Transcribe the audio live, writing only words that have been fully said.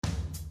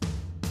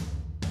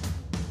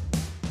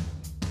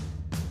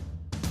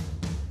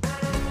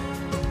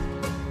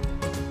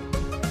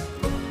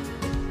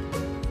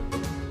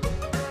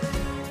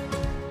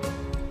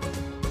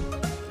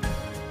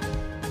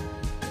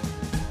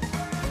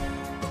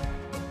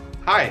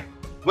Hi,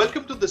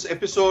 welcome to this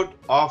episode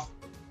of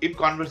In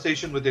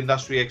Conversation with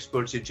Industry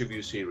Experts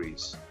interview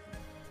series.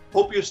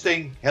 Hope you're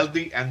staying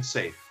healthy and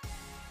safe.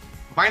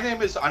 My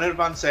name is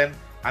Anirban Sen,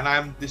 and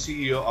I'm the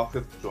CEO of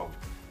Fifth Dome,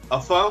 a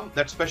firm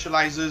that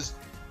specializes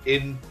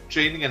in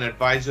training and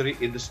advisory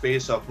in the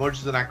space of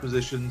mergers and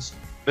acquisitions,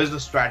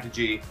 business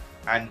strategy,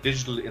 and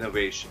digital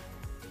innovation.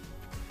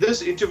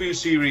 This interview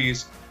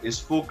series is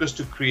focused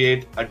to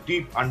create a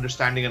deep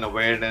understanding and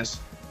awareness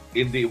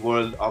in the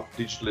world of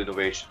digital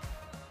innovation.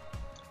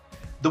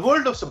 The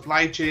world of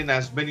supply chain,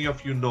 as many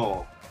of you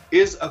know,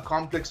 is a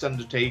complex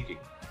undertaking.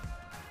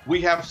 We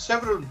have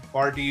several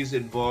parties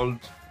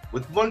involved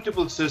with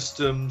multiple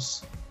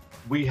systems.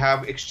 We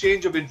have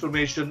exchange of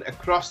information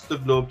across the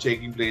globe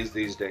taking place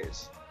these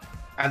days.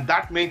 And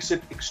that makes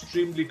it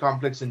extremely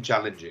complex and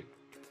challenging.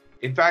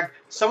 In fact,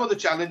 some of the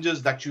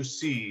challenges that you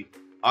see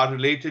are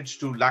related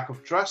to lack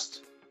of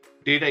trust,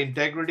 data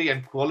integrity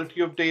and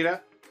quality of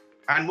data,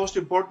 and most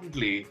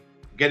importantly,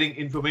 getting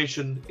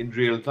information in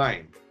real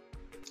time.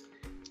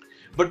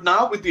 But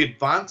now, with the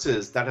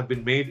advances that have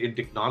been made in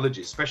technology,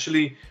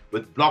 especially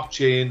with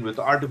blockchain, with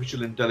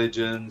artificial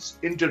intelligence,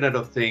 Internet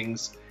of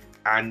Things,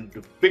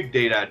 and big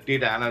data,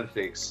 data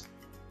analytics,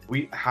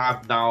 we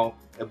have now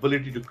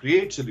ability to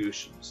create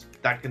solutions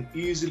that can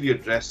easily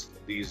address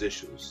these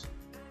issues.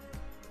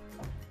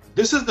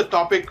 This is the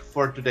topic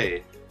for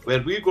today,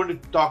 where we're going to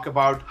talk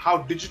about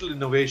how digital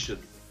innovation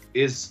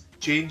is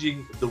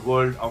changing the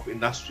world of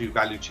industry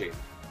value chain.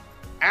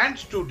 And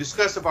to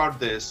discuss about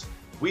this,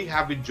 we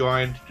have been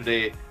joined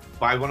today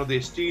by one of the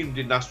esteemed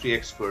industry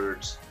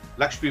experts,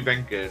 Lakshmi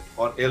Venkat,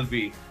 or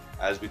LV,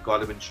 as we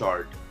call him in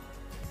short.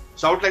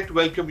 So I would like to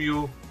welcome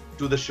you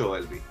to the show,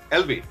 LV.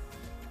 LV.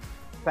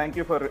 Thank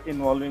you for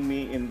involving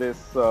me in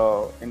this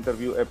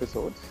interview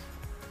episodes.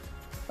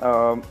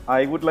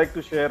 I would like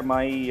to share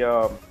my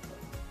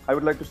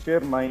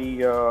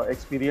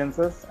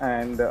experiences,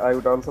 and I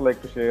would also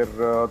like to share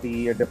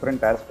the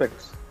different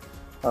aspects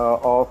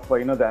of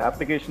the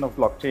application of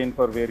blockchain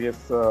for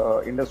various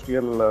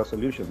industrial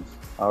solutions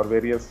or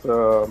various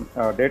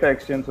data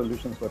exchange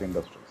solutions for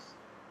industries.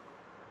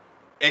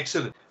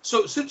 Excellent.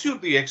 So since you're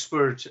the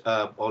expert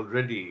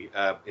already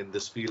in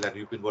this field and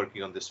you've been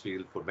working on this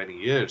field for many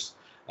years,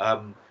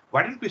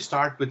 why don't we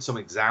start with some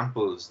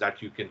examples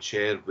that you can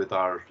share with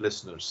our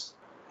listeners?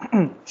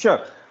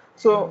 Sure.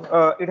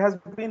 So it has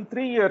been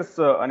 3 years,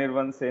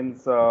 Anirvan,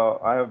 since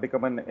I have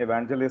become an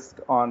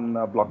evangelist on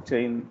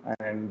blockchain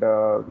and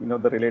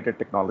the related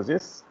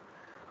technologies.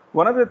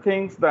 One of the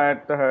things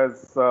that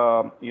has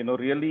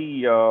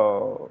really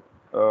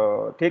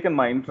taken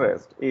my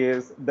interest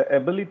is the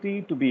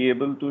ability to be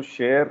able to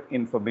share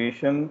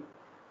information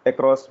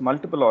across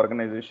multiple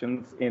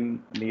organizations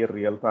in near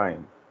real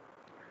time.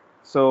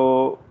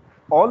 So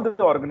all the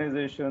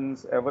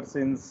organizations ever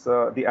since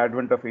the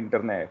advent of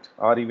internet,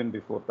 or even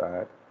before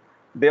that,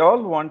 they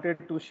all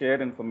wanted to share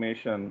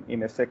information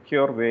in a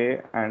secure way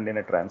and in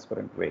a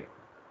transparent way.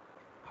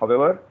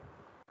 However,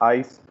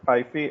 as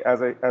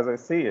I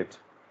see it,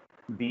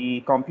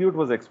 the compute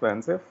was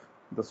expensive,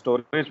 the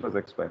storage was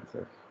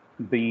expensive,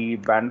 the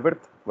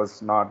bandwidth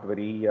was not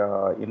very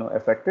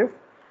effective,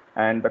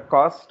 and the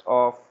cost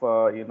of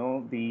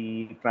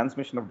the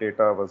transmission of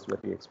data was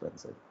very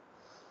expensive.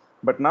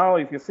 But now,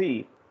 if you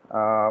see,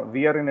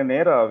 we are in an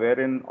era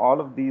wherein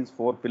all of these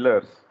four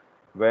pillars,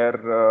 where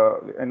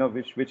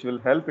which will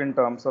help in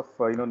terms of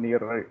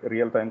near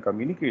real-time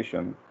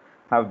communication,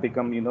 have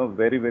become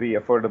very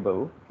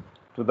affordable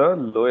to the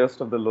lowest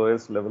of the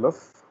lowest level of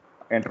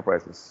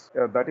enterprises.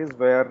 That is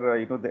where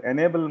the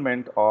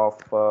enablement of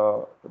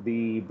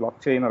the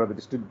blockchain or the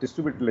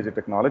distributed ledger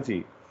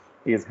technology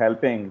is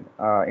helping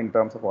in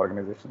terms of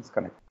organizations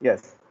connect.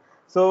 Yes.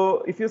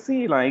 So if you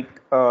see, like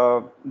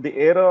the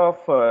era of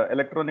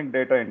electronic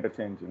data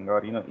interchanging,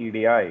 or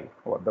EDI,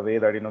 or the way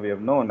that we have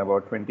known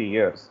about 20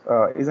 years,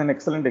 is an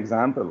excellent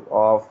example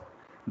of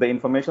the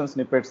information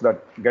snippets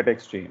that get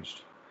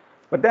exchanged.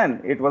 But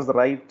then it was the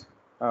right,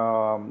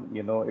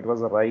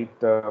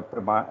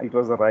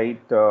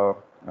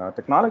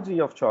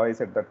 technology of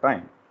choice at that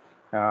time,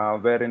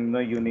 wherein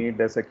you need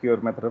a secure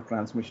method of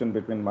transmission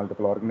between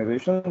multiple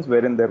organizations,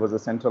 wherein there was a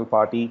central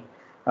party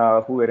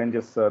who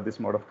arranges this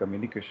mode of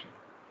communication.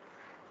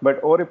 But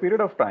over a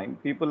period of time,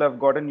 people have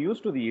gotten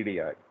used to the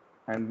EDI,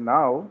 and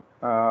now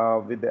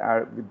with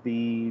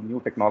the new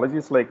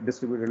technologies like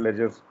distributed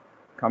ledgers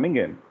coming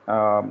in,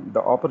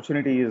 the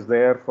opportunity is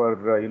there for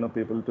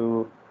people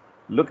to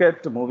look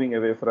at moving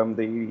away from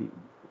the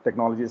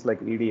technologies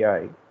like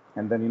EDI,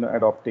 and then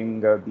adopting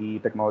the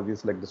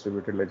technologies like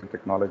distributed ledger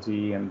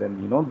technology, and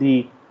then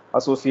the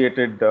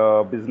associated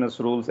business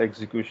rules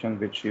execution,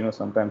 which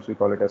sometimes we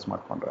call it as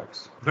smart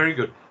contracts. Very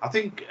good. I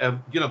think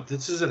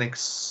this is an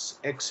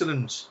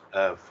excellent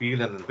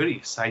field and a very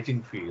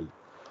exciting field,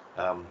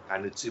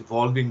 and it's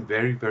evolving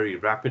very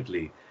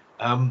rapidly.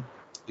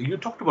 You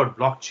talked about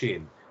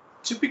blockchain.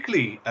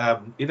 Typically,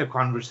 in a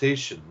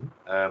conversation,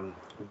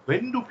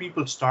 when do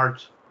people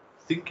start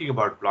thinking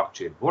about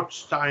blockchain? What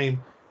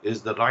time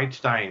is the right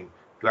time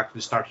to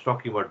actually start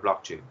talking about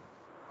blockchain?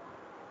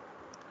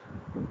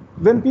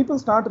 When people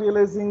start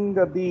realizing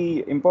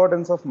the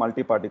importance of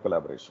multi-party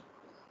collaboration,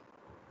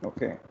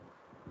 okay,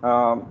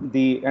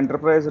 the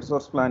enterprise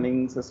resource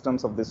planning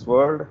systems of this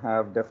world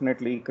have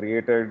definitely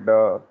created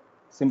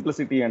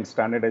simplicity and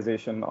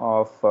standardization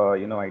of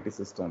IT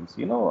systems.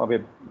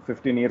 About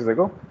 15 years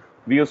ago,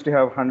 we used to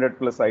have 100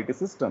 plus IT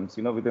systems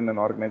within an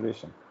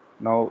organization.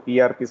 Now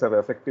ERPs have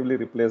effectively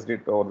replaced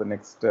it over the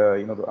next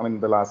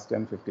the last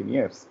 10-15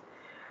 years.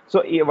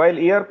 So while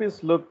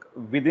ERPs look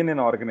within an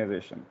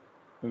organization,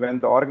 when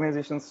the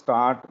organizations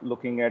start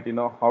looking at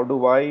how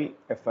do I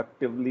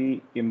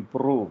effectively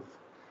improve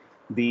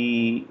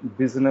the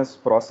business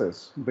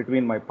process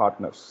between my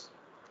partners,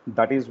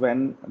 that is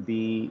when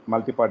the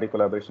multi-party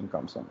collaboration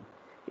comes in.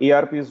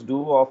 ERPs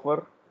do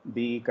offer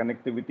the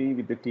connectivity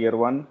with the tier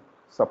 1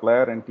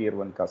 supplier and tier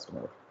 1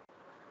 customer,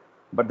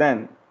 but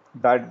then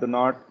they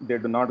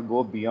do not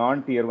go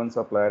beyond tier 1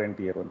 supplier and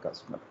tier 1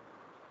 customer,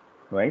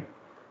 right?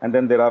 And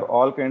then there are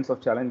all kinds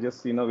of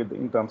challenges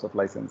in terms of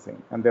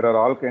licensing, and there are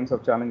all kinds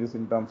of challenges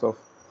in terms of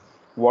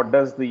what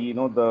does the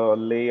the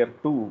layer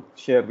 2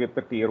 share with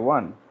the tier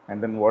 1,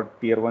 and then what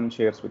tier 1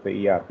 shares with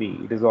the ERP.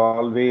 It is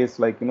always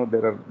like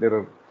there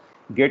are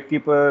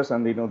gatekeepers,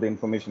 and the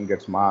information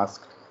gets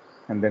masked,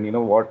 and then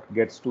what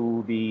gets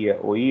to the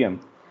OEM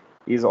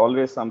is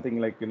always something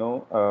like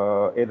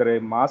either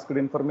a masked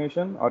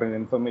information or an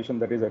information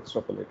that is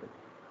extrapolated,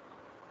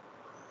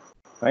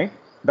 right?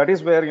 That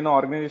is where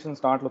organizations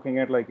start looking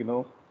at like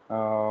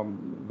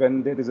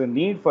when there is a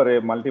need for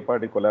a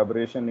multi-party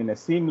collaboration in a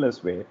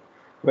seamless way,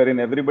 wherein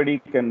everybody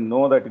can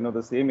know that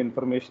the same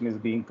information is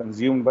being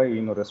consumed by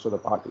rest of the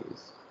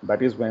parties.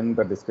 That is when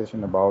the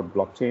discussion about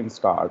blockchain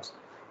starts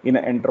in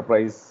an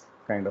enterprise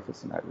kind of a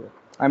scenario.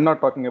 I'm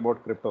not talking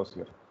about cryptos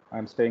here.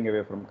 I'm staying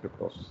away from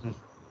cryptos.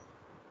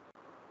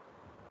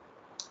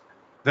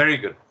 Very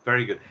good,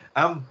 very good.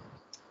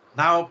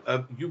 Now,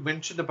 you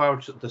mentioned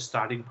about the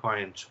starting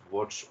point,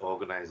 what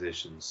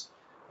organizations,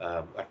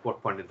 at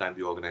what point in time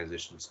the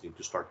organizations need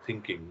to start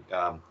thinking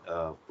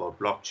for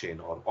blockchain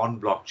or on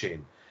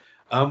blockchain.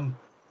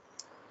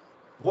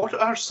 What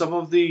are some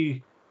of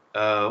the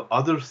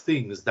other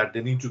things that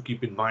they need to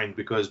keep in mind?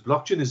 Because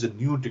blockchain is a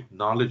new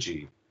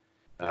technology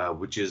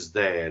which is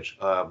there.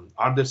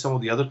 Are there some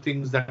of the other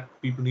things that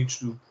people need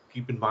to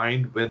keep in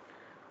mind when?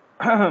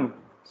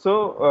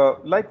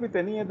 So, like with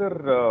any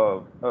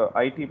other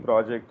IT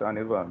project,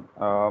 Anirvan,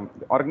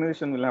 the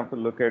organization will have to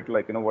look at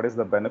like what is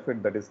the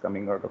benefit that is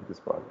coming out of this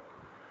project.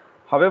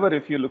 However,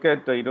 if you look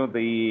at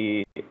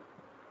the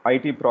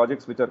IT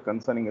projects which are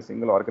concerning a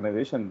single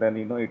organization, then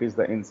it is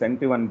the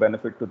incentive and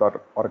benefit to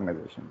that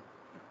organization.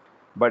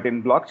 But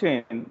in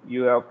blockchain,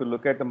 you have to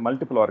look at the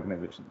multiple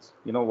organizations.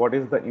 What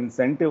is the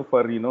incentive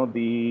for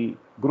the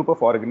group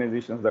of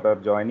organizations that are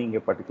joining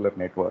a particular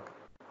network,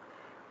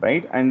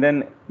 right? And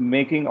then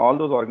making all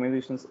those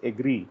organizations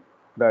agree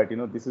that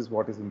this is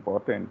what is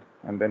important,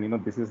 and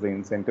then this is the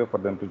incentive for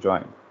them to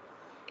join.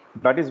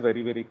 That is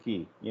very, very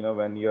key.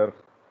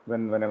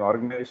 When an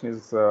organization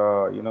is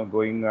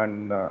going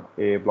on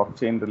a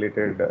blockchain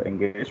related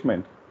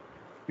engagement,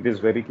 it is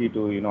very key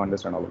to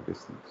understand all of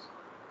these things.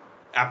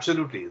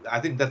 Absolutely, I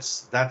think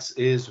that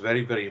is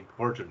very, very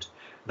important.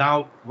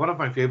 Now, one of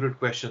my favorite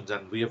questions,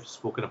 and we have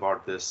spoken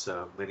about this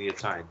many a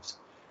times.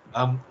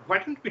 Why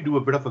don't we do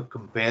a bit of a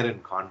compare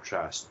and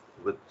contrast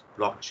with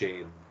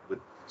blockchain with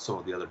some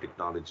of the other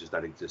technologies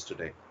that exist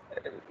today?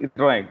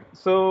 Right.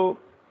 So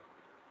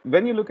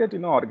when you look at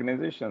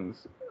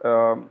organizations,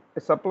 a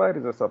supplier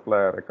is a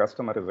supplier, a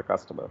customer is a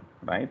customer,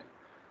 right?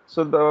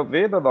 So the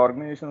way that the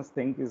organizations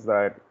think is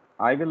that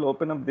I will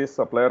open up this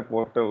supplier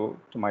portal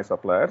to my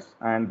suppliers,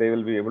 and they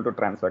will be able to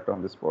transact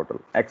on this portal.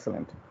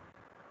 Excellent.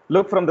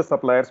 Look from the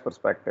supplier's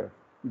perspective.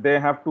 They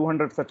have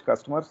 200 such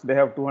customers. They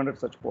have 200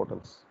 such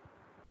portals,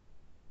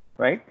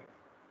 right?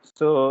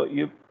 So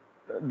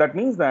that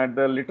means that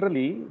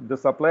literally the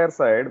supplier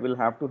side will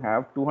have to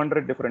have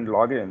 200 different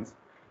logins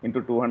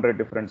into 200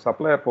 different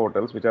supplier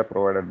portals, which are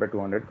provided by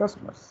 200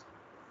 customers.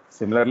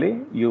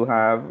 Similarly, you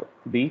have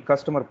the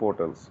customer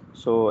portals.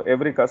 So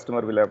every customer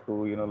will have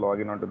to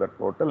log in onto that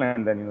portal,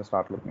 and then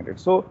start looking at it.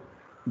 So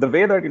the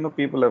way that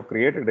people have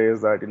created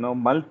is that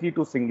multi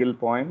to single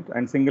point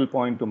and single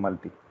point to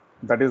multi.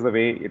 That is the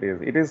way it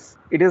is.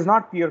 It is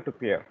not peer to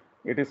peer.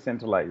 It is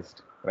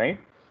centralized, right?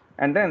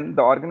 And then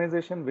the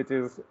organization which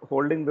is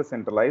holding the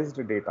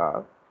centralized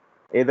data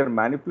either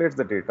manipulates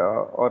the data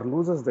or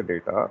loses the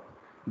data.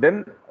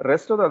 Then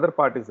rest of the other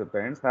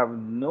participants have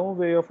no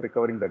way of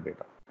recovering the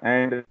data,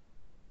 and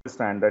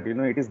understand that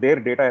it is their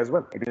data as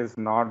well. It is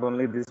not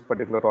only this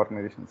particular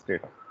organization's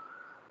data,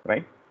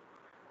 right?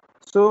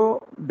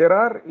 So there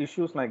are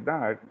issues like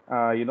that,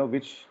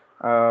 which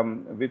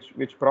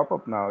prop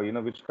up now,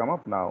 which come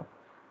up now,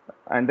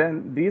 and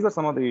then these are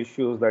some of the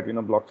issues that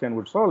blockchain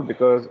would solve,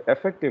 because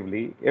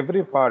effectively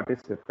every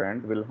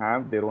participant will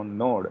have their own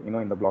node,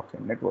 in the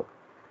blockchain network,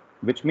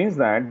 which means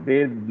that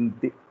they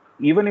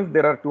even if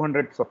there are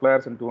 200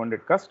 suppliers and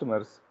 200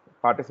 customers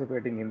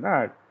participating in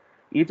that,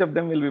 each of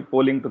them will be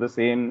polling to the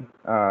same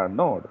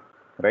node,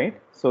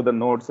 right? So the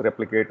nodes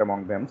replicate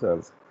among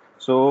themselves.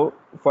 So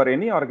for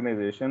any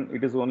organization,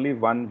 it is only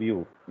one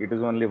view, it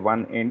is only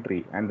one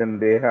entry, and then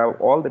they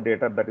have all the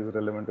data that is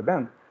relevant to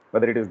them,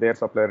 whether it is their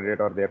supplier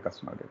data or their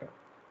customer data.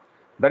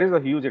 That is a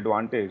huge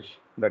advantage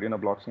that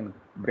blockchain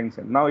brings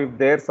in. Now, if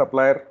their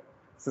supplier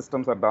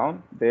systems are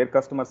down, their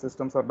customer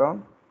systems are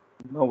down,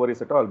 no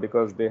worries at all,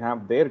 because they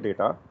have their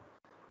data,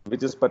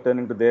 which is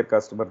pertaining to their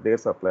customer, their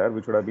supplier,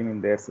 which would have been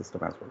in their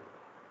system as well.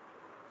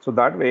 So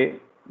that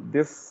way,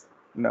 this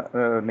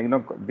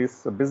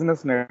this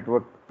business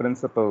network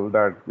principle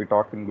that we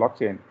talk in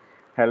blockchain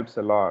helps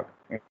a lot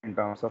in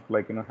terms of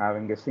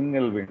having a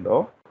single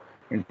window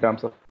in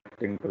terms of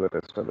connecting to the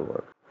rest of the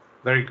world.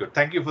 Very good.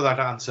 Thank you for that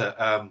answer.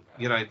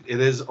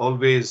 It is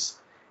always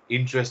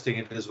interesting.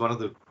 It is one of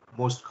the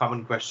most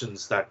common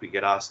questions that we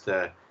get asked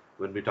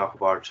when we talk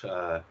about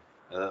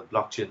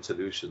blockchain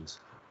solutions.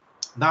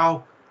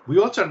 Now, we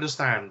also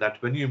understand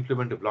that when you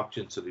implement a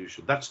blockchain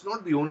solution, that's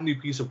not the only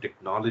piece of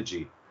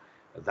technology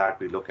that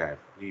we look at.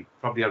 We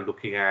probably are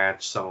looking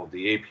at some of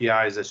the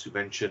APIs, as you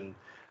mentioned,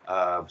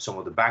 some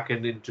of the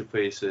backend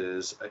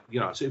interfaces.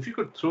 So if you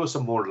could throw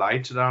some more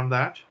light around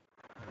that.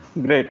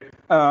 Great.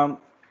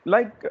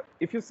 Like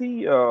if you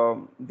see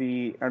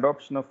the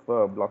adoption of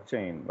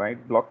blockchain, right?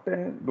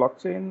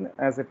 Blockchain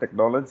as a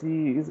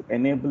technology is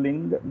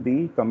enabling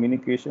the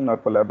communication or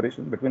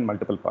collaboration between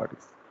multiple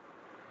parties,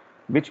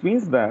 which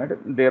means that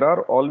there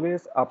are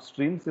always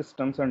upstream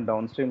systems and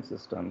downstream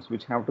systems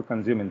which have to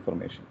consume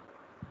information.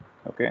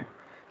 Okay,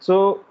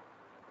 so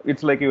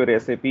it's like your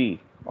SAP,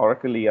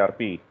 Oracle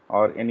ERP,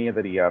 or any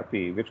other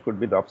ERP, which could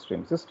be the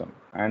upstream system,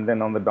 and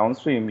then on the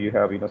downstream you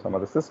have some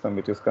other system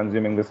which is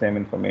consuming the same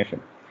information.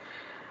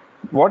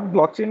 What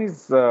blockchain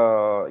is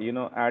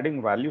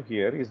adding value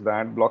here is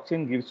that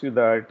blockchain gives you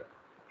that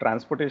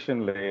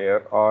transportation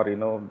layer or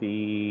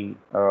the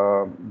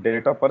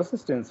data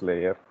persistence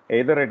layer,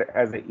 either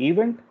as an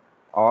event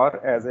or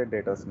as a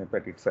data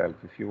snippet itself,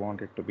 if you want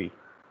it to be,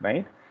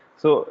 right?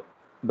 So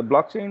the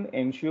blockchain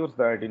ensures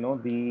that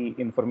the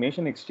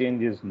information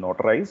exchange is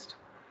notarized,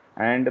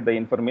 and the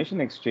information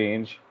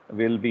exchange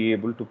will be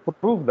able to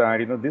prove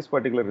that this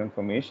particular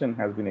information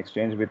has been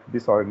exchanged with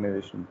this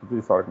organization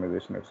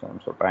at so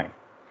and so time,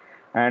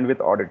 and with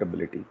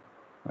auditability,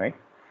 right?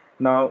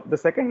 Now the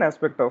second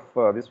aspect of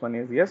this one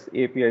is, yes,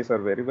 APIs are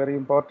very, very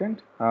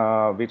important,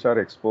 which are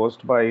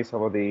exposed by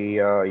some of the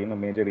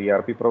major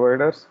ERP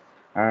providers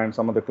and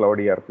some of the cloud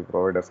ERP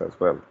providers as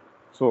well.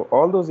 So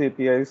all those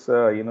APIs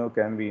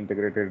can be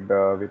integrated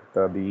with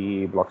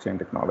the blockchain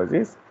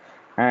technologies,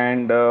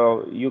 and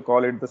you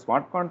call it the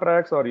smart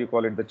contracts or you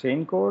call it the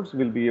chain codes,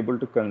 will be able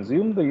to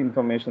consume the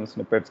information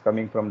snippets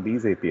coming from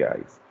these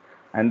APIs,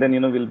 and then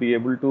we'll be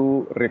able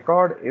to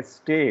record a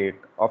state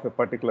of a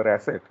particular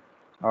asset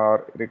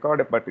or record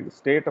a particular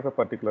state of a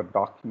particular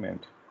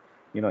document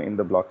in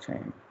the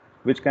blockchain,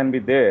 which can be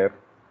there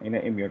in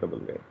an immutable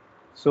way.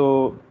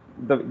 So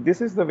this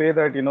is the way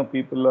that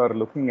people are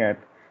looking at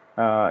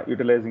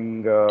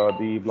utilizing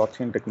the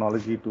blockchain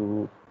technology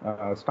to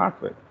start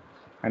with.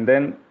 And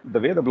then the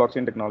way the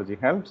blockchain technology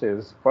helps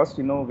is, first,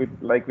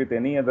 with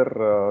any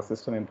other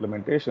system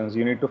implementations,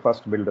 you need to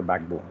first build the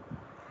backbone.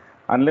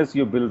 Unless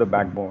you build the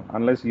backbone,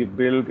 unless you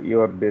build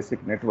your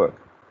basic network,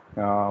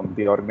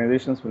 the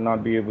organizations will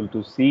not be able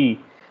to see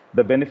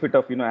the benefit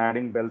of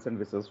adding bells and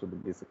whistles to the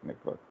basic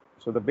network.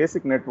 So the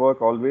basic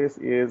network always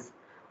is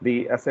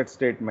the asset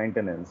state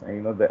maintenance,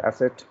 and the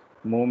asset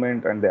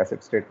movement and the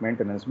asset state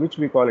maintenance, which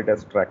we call it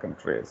as track and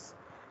trace,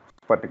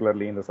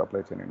 particularly in the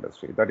supply chain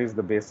industry. That is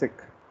the basic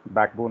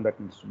backbone that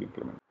needs to be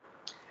implemented.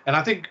 And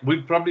I think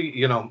we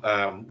probably,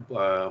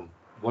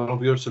 one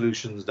of your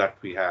solutions that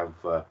we have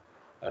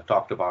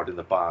talked about in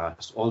the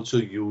past also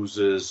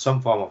uses some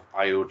form of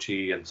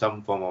IoT and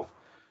some form of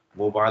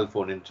mobile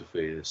phone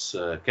interface.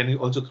 Can you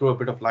also throw a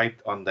bit of light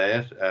on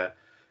there?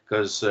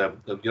 Because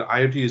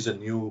IoT is a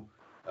new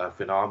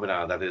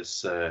phenomena that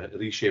is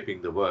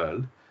reshaping the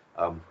world.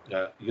 How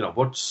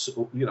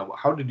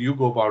did you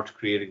go about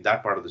creating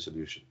that part of the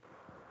solution?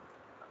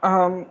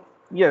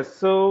 Yes.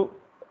 So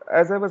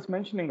as I was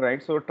mentioning,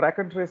 right, so track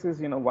and trace is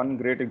one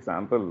great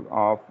example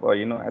of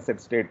asset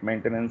state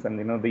maintenance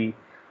and the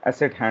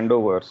asset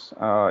handovers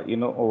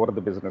over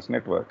the business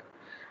network.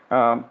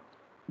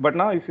 But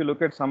now if you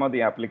look at some of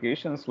the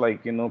applications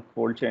like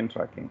cold chain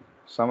tracking,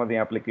 some of the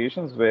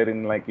applications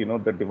wherein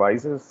the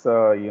devices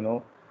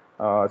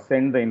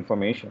send the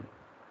information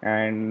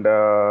and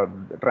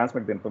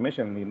transmit the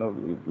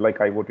information, like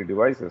IoT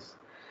devices.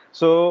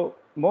 So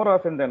more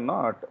often than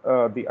not,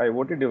 the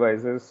IoT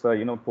devices,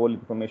 pull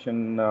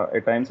information, a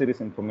time series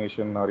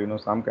information, or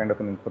some kind of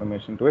an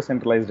information to a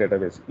centralized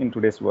database in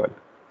today's world.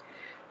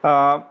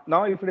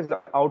 Now, if it is the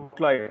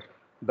outlier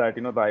that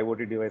the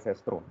IoT device has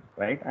thrown,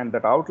 right, and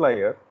that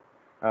outlier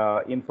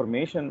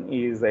information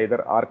is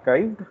either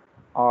archived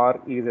or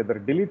is either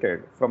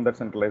deleted from that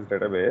centralized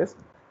database,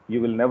 you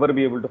will never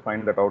be able to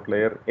find that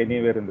outlier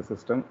anywhere in the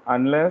system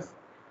unless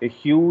a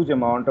huge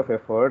amount of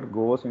effort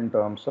goes in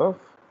terms of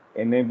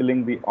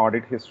enabling the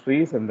audit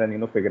histories and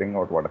then figuring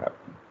out what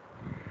happened.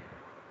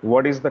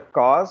 What is the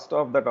cost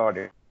of that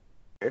audit?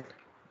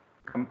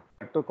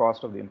 compared to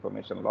cost of the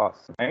information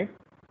loss, right?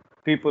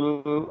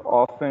 People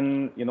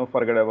often,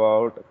 forget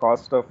about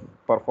cost of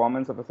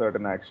performance of a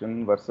certain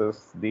action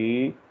versus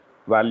the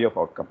value of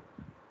outcome,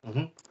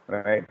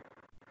 right?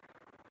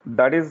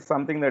 That is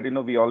something that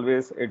we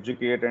always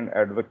educate and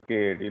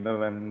advocate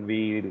when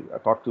we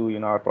talk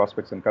to our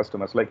prospects and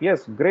customers, like,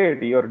 yes,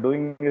 great, you're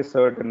doing a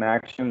certain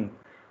action,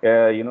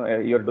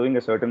 you're doing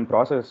a certain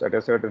process at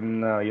a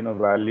certain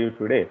value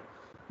today,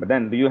 but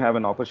then do you have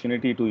an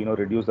opportunity to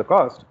reduce the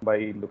cost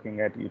by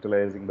looking at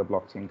utilizing the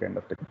blockchain kind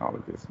of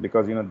technologies,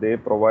 because they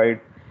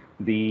provide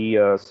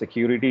the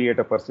security at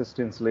a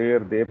persistence layer,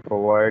 they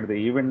provide the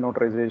event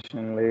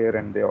notarization layer,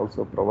 and they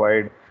also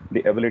provide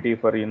the ability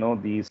for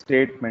the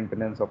state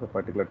maintenance of a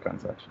particular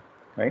transaction,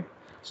 right?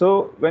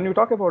 So when you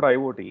talk about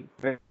IoT,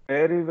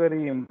 very,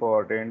 very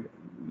important,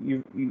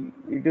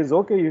 it is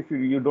okay if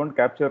you don't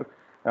capture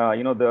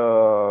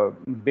the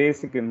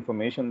basic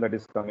information that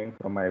is coming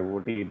from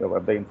IoT,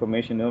 the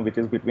information which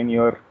is between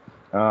your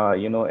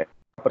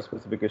upper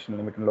specification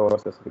limit and lower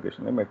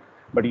specification limit,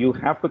 but you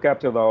have to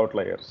capture the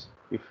outliers.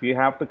 If you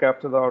have to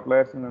capture the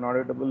outliers in an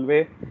auditable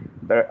way,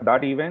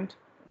 that event,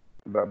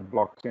 the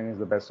blockchain is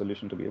the best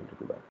solution to be able to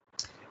do that.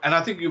 And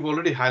I think you've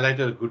already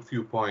highlighted a good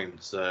few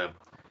points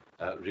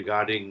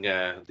regarding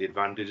the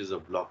advantages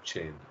of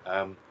blockchain.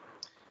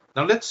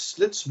 Now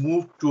let's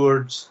move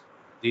towards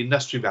the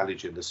industry value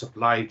chain, the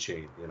supply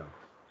chain.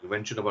 You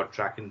mentioned about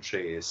track and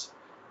trace.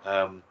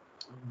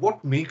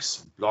 What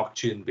makes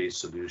blockchain-based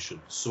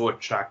solutions so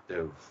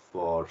attractive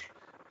for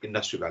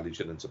industry value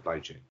chain and supply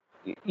chain?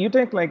 You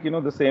take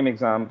the same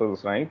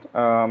examples, right?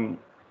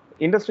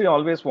 Industry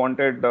always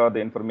wanted the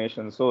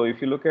information. So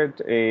if you look at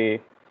the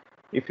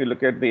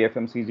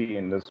FMCG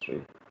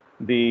industry,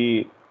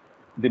 the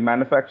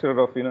manufacturer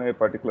of a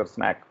particular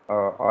snack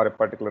or a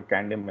particular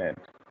candy melt,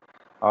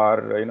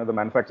 or the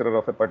manufacturer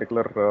of a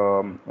particular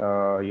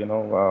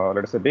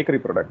let us say bakery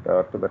product,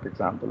 to that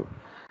example,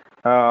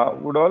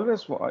 would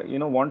always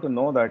want to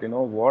know that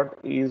what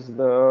is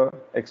the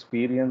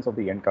experience of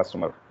the end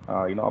customer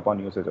upon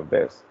usage of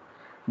this.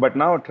 But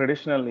now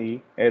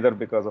traditionally, either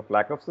because of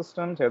lack of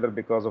systems, either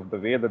because of the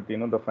way that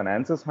the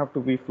finances have to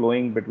be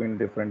flowing between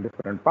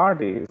different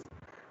parties,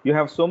 you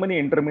have so many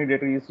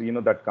intermediaries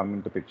that come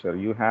into picture.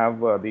 You have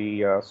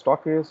the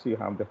stockists, you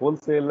have the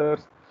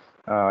wholesalers,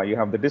 you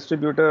have the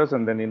distributors,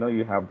 and then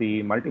you have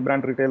the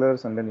multi-brand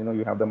retailers, and then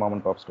you have the mom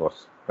and pop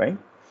stores, right?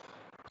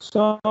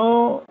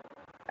 So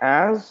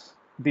as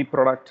the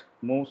product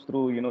moves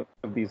through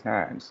these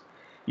hands,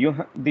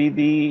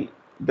 the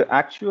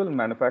actual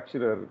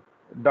manufacturer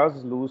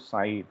does lose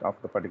sight of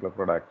the particular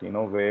product.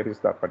 Where is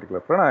that particular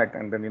product,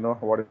 and then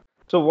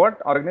so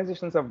what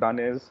organizations have done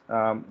is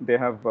they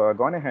have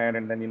gone ahead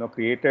and then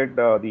created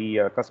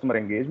the customer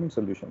engagement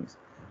solutions.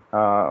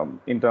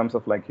 In terms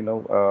of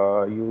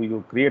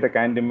you create a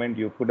condiment,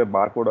 you put a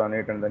barcode on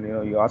it, and then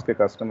you ask a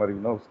customer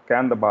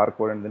scan the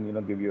barcode and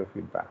then give you a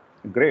feedback.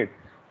 Great,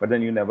 but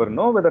then you never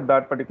know whether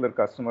that particular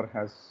customer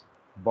has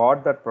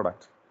bought that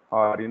product,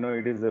 or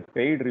it is a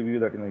paid review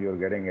that you're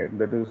getting it.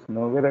 There is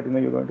no way that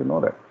you're going to know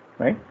that,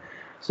 right?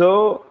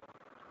 So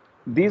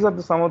these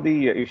are some of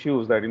the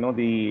issues that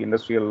the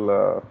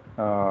industrial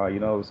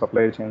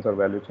supply chains or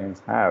value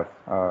chains have.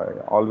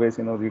 Always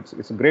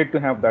it's great to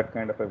have that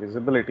kind of a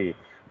visibility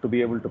to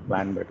be able to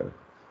plan better,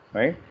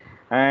 right?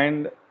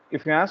 And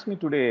if you ask me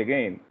today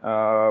again,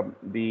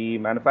 the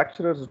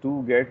manufacturers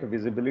do get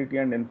visibility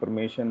and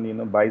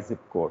information by zip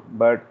code,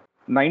 but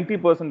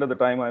 90% of the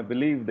time I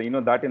believe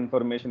that that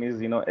information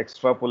is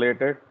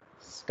extrapolated,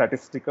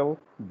 statistical,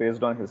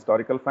 based on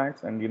historical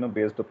facts, and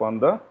based upon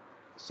the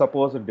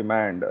supposed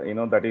demand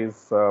that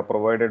is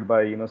provided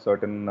by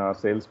certain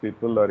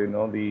salespeople or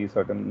the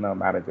certain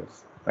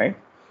managers, right?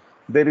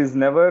 There is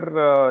never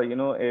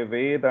a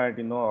way that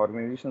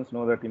organizations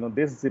know that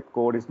this zip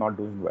code is not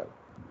doing well,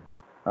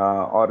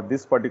 or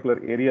this particular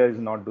area is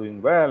not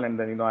doing well, and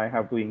then I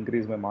have to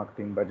increase my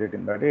marketing budget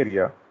in that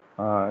area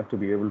to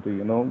be able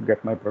to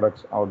get my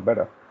products out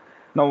better.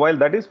 Now, while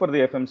that is for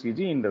the FMCG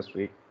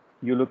industry,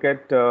 you look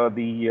at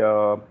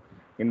the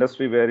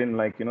industry wherein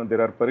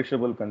there are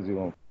perishable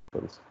consumables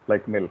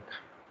like milk,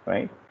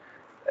 right?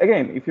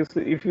 Again,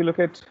 if you look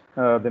at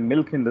the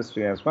milk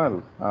industry as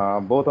well,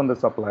 both on the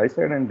supply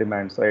side and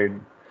demand side,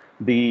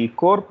 the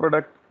core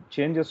product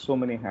changes so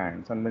many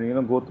hands, and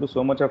then go through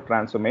so much of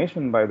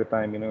transformation by the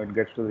time it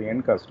gets to the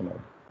end customer,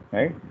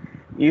 right?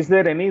 Is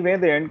there any way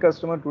the end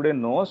customer today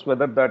knows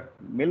whether that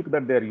milk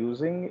that they're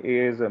using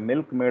is a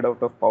milk made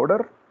out of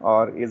powder,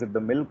 or is it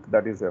the milk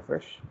that is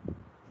fresh?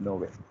 No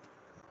way.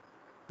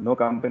 No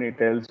company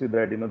tells you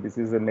that this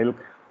is a milk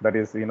that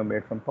is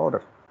made from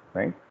powder,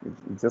 right?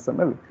 It's just a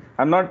milk.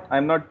 I'm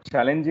not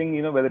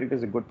challenging whether it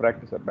is a good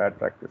practice or bad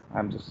practice.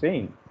 I'm just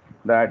saying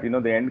that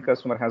the end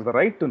customer has the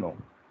right to know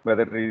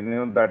whether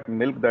that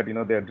milk that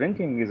they are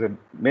drinking is a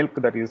milk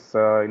that is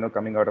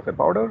coming out of a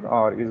powder,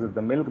 or is it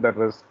the milk that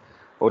was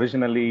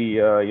originally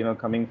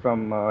coming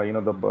from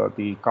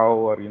the cow,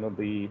 or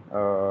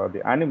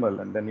the animal,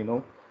 and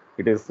then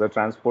it is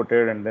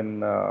transported and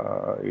then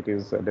it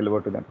is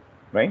delivered to them,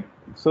 right?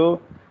 So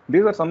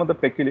These are some of the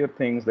peculiar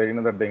things that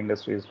that the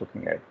industry is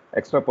looking at.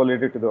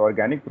 Extrapolated to the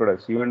organic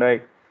products, you and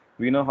I,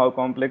 we know how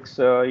complex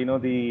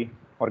the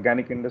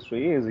organic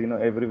industry is.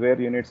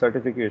 Everywhere you need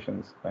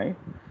certifications, right?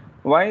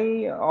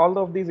 Why all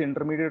of these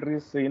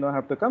intermediaries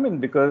have to come in?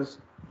 Because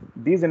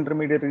these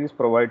intermediaries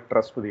provide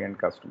trust to the end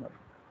customer,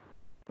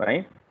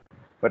 right?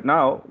 But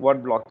now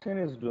what blockchain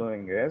is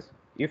doing is,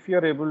 if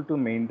you're able to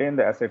maintain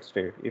the asset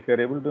state, if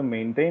you're able to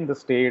maintain the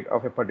state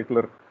of a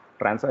particular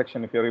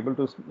transaction, if you're able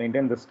to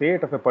maintain the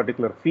state of a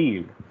particular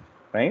field,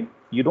 right?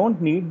 You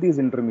don't need these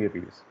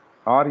intermediaries.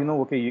 Or,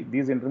 okay,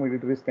 these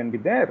intermediaries can be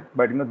there,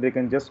 but, they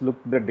can just look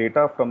the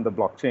data from the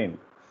blockchain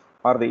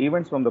or the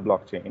events from the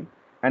blockchain,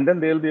 and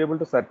then they'll be able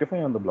to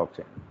certify on the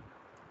blockchain.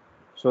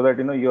 So that,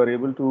 you are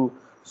able to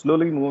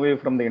slowly move away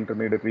from the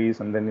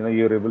intermediaries, and then,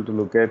 you're able to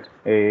look at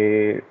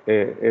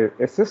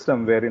a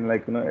system wherein,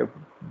 like,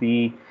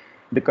 the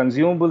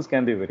consumables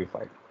can be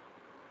verified,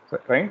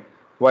 right?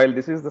 While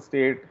this is the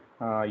state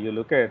you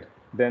look at,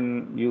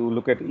 then you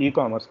look at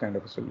e-commerce kind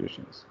of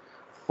solutions.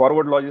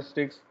 Forward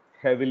logistics,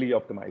 heavily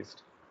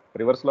optimized.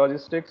 Reverse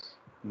logistics,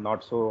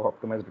 not so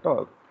optimized at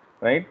all,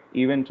 right?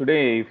 Even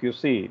today, if you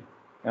see,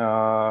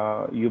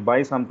 you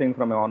buy something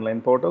from an online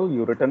portal,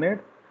 you return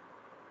it,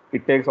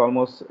 it takes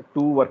almost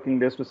 2 working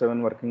days to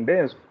 7 working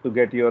days to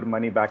get your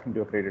money back into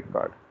your credit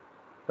card,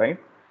 right?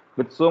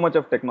 With so much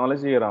of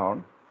technology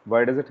around,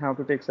 why does it have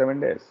to take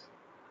 7 days?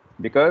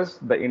 Because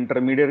the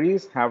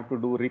intermediaries have to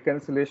do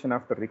reconciliation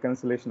after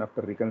reconciliation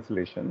after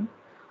reconciliation.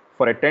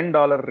 For a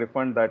 $10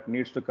 refund that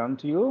needs to come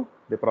to you,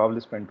 they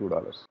probably spend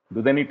 $2.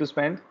 Do they need to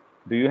spend?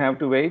 Do you have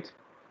to wait?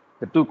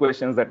 The 2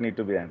 questions that need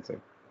to be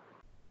answered.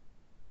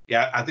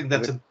 Yeah, I think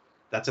that's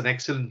an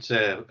excellent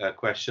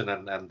question,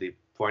 and the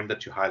point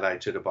that you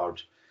highlighted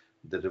about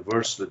the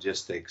reverse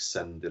logistics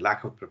and the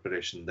lack of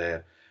preparation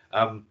there.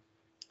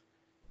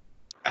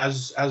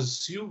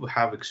 As you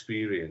have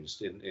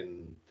experienced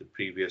in the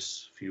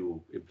previous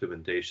few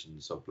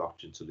implementations of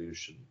blockchain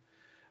solution,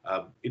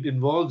 it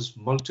involves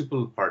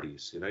multiple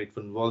parties. It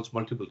involves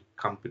multiple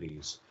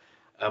companies.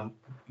 How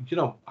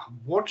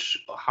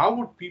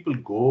would people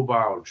go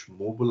about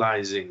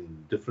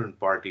mobilizing different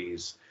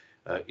parties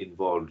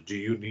involved? Do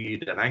you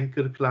need an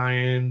anchor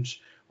client,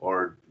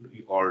 or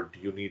do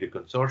you need a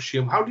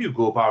consortium? How do you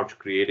go about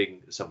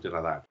creating something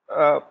like that?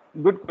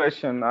 Good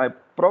question. I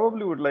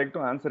probably would like to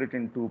answer it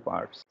in 2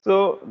 parts.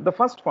 So the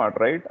first part,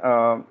 right?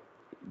 From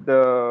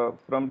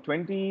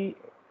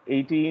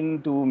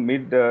 2018 to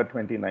mid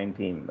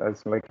 2019,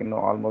 that's like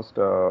almost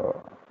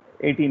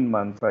 18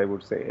 months, I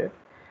would say.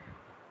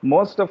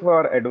 Most of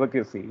our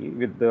advocacy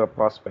with the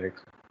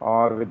prospects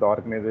or with the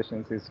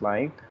organizations is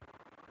like,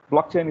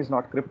 blockchain is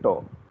not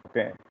crypto.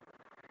 Okay,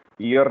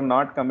 you're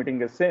not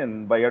committing a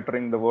sin by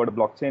uttering the word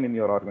blockchain in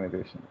your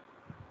organization.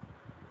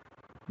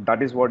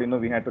 That is what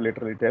we had to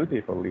literally tell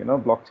people.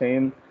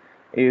 Blockchain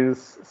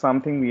is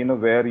something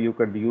where you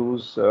could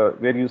use,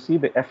 where you see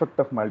the effect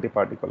of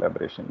multi-party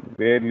collaboration,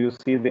 where you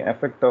see the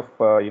effect of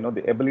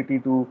the ability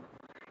to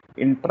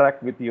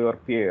interact with your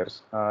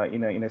peers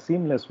in a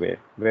seamless way,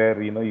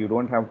 where you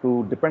don't have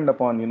to depend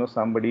upon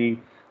somebody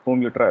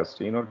whom you trust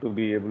to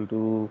be able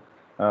to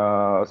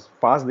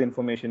pass the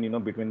information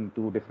between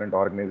 2 different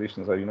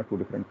organizations or 2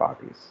 different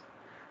parties.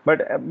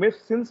 But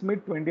since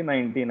mid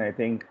 2019, I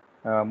think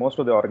most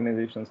of the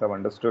organizations have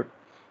understood.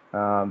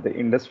 The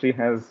industry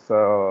has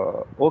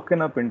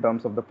woken up in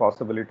terms of the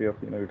possibility of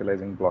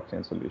utilizing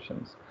blockchain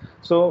solutions.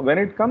 So when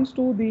it comes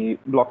to the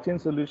blockchain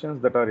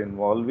solutions that are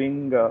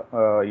involving the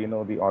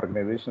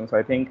organizations,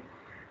 I think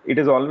it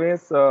is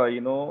always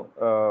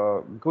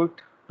good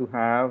to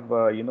have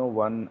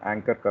one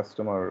anchor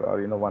customer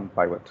or one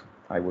pivot,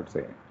 I would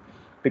say,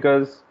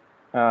 because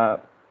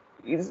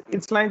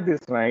it's like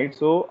this, right?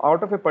 So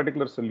out of a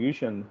particular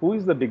solution, who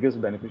is the biggest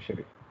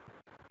beneficiary?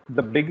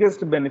 The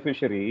biggest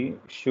beneficiary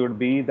should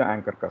be the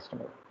anchor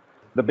customer.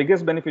 The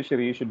biggest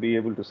beneficiary should be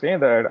able to say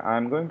that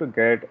I'm going to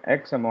get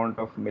X amount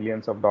of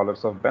millions of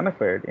dollars of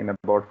benefit in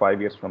about 5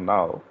 years from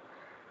now.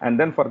 And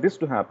then for this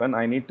to happen,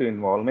 I need to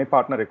involve my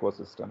partner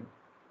ecosystem,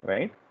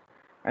 right?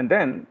 And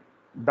then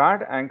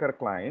that anchor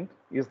client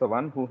is the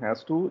one who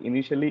has to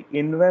initially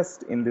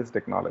invest in this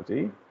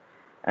technology,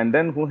 and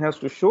then who has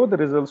to show the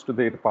results to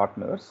their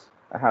partners,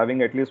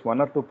 having at least 1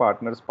 or 2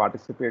 partners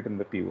participate in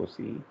the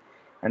POC,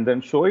 and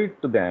then show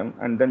it to them,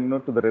 and then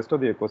to the rest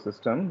of the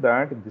ecosystem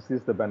that this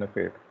is the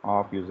benefit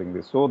of using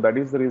this. So that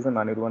is the reason,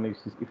 Anirvan,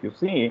 if you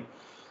see,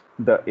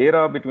 the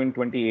era between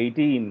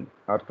 2018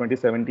 or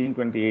 2017,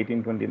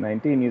 2018,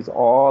 2019 is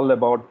all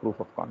about proof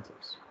of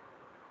concepts.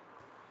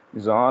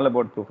 It's all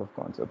about proof of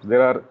concepts.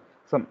 There are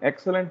some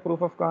excellent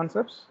proof of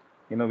concepts,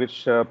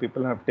 which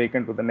people have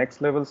taken to the next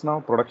levels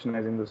now,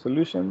 productionizing the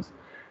solutions.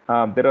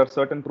 There are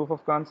certain proof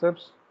of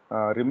concepts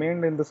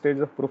remained in the stage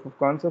of proof of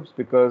concepts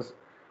because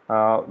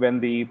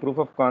when the proof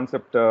of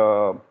concept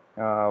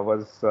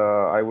was,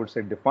 I would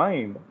say,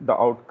 defined, the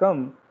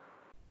outcome,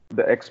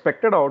 the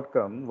expected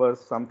outcome was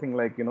something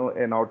like,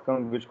 an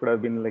outcome which could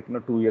have been like,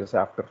 2 years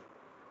after,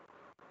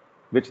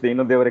 which they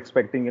were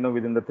expecting,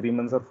 within the 3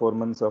 months or 4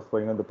 months of,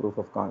 the proof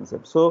of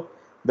concept. So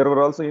there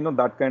were also,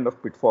 that kind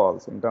of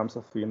pitfalls in terms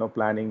of,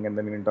 planning, and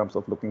then in terms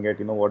of looking at,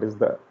 what is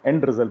the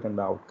end result and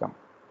the outcome,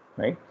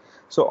 right?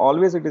 So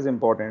always it is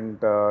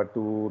important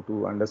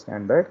to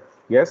understand that,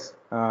 yes,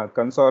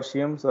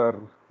 consortiums are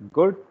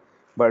good,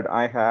 but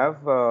I have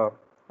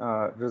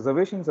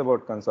reservations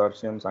about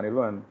consortiums,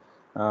 Anirvan,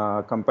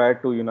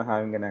 compared to,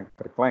 having an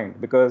anchor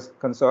client, because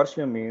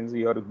consortium means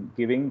you are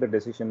giving the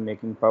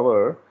decision-making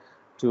power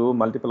to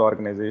multiple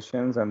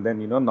organizations, and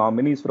then,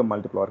 nominees from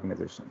multiple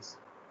organizations.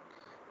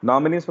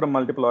 Nominees from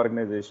multiple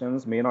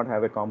organizations may not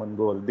have a common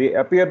goal. They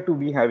appear to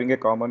be having a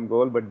common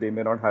goal, but they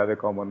may not have a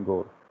common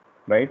goal,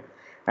 right?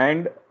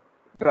 And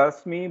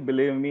trust me,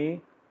 believe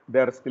me, they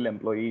are still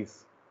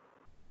employees.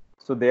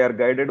 So they are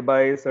guided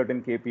by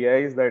certain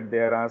KPIs that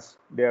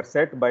they are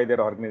set by their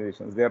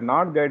organizations. They are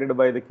not guided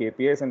by the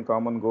KPIs and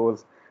common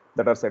goals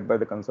that are set by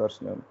the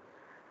consortium.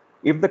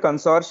 If the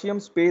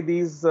consortiums pay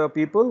these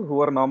people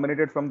who are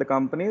nominated from the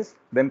companies,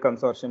 then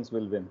consortiums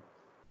will win.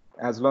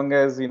 As long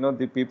as,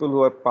 the people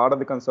who are part of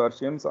the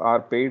consortiums are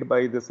paid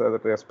by this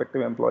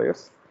respective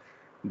employers,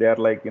 they are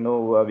like,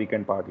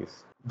 weekend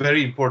parties.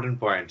 Very important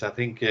point. I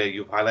think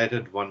you've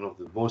highlighted one of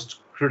the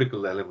most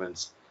critical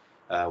elements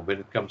when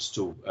it comes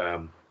to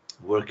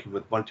working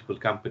with multiple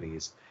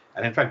companies.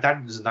 And in fact,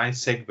 that is a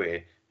nice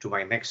segue to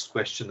my next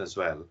question as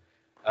well.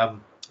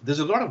 There's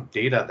a lot of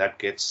data that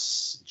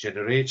gets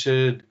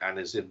generated and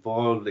is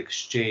involved,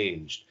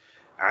 exchanged.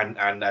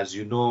 And as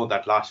you know,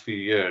 that last few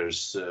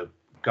years,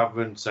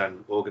 governments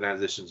and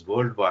organizations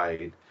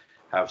worldwide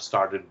have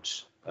started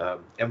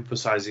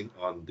emphasizing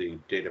on the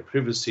data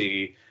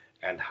privacy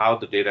and how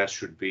the data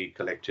should be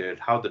collected,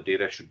 how the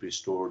data should be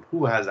stored,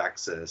 who has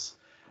access.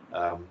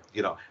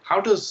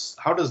 How does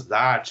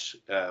that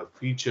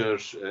feature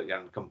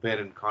and compare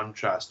and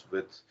contrast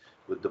with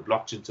the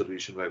blockchain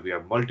solution where we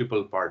have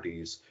multiple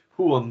parties?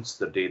 Who owns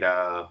the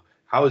data?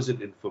 How is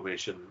it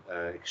information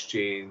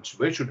exchanged?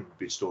 Where should it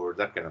be stored?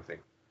 That kind of thing.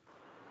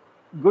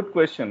 Good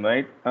question,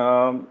 right?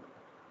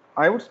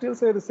 I would still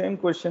say the same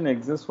question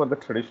exists for the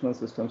traditional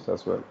systems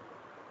as well,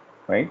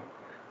 right?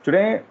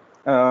 Today,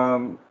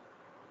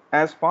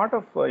 as part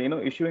of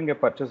issuing a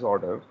purchase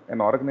order,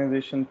 an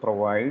organization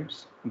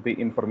provides the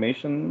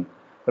information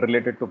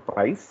related to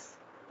price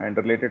and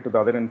related to the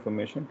other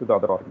information to the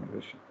other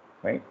organization,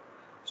 right?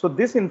 So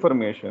this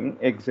information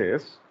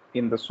exists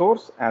in the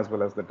source as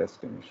well as the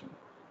destination.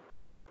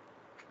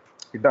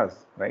 It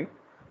does, right?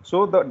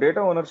 So the data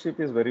ownership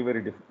is very,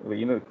 very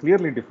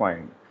clearly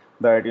defined.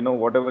 That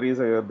whatever is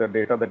the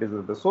data that is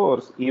at the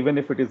source, even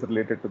if it is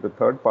related to the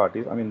third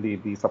parties, I mean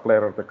the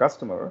supplier or the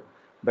customer,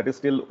 that is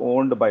still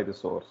owned by the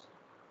source.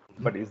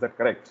 But is that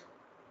correct?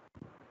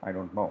 I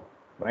don't know,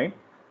 right?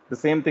 The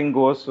same thing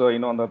goes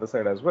on the other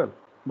side as well.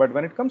 But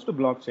when it comes to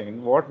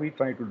blockchain, what we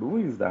try to do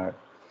is that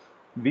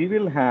we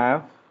will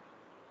have,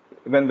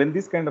 when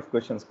these kind of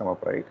questions come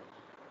up, right,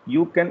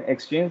 you can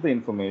exchange the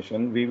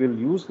information. We will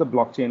use the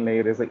blockchain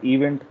layer as an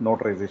event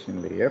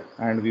notarization layer,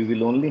 and we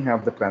will only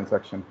have the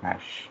transaction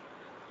hash,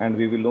 and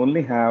we will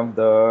only have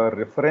the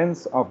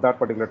reference of that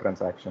particular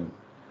transaction.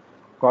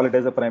 Call it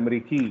as a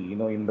primary key,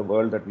 in the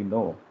world that we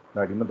know,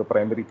 that the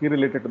primary key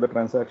related to the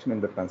transaction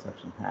in the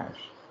transaction hash,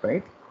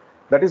 right?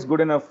 That is good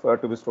enough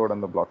to be stored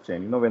on the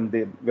blockchain.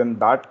 When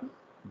that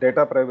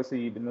data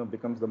privacy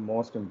becomes the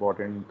most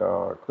important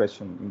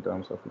question in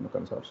terms of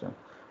consortium.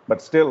 But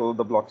still,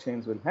 the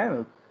blockchains will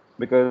help,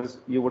 because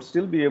you would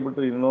still be able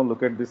to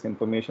look at this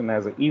information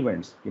as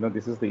events.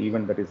 This is the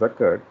event that is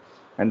occurred,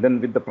 and then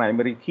with the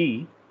primary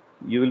key,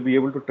 you will be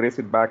able to trace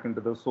it back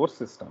into the source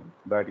system.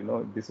 That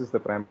this is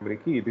the primary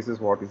key. This is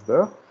what is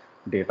the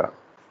data.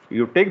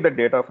 You take the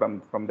data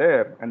from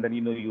there, and then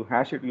you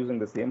hash it using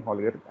the same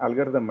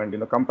algorithm,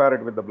 and compare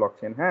it with the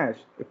blockchain hash.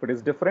 If it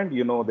is different,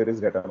 there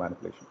is data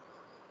manipulation.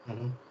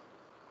 Mm-hmm.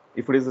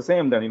 If it is the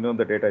same, then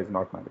the data is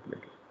not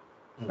manipulated,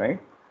 right?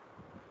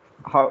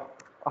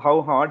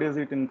 How hard is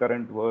it in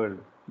current world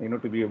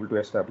to be able to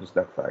establish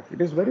that fact? It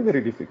is very,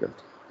 very difficult,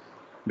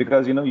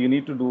 because you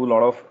need to do a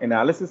lot of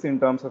analysis in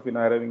terms of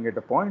arriving at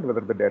a point whether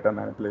the data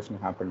manipulation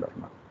happened or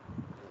not,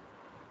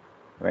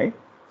 right?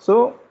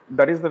 So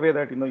that is the way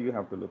that you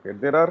have to look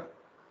at. There are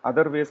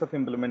other ways of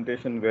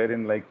implementation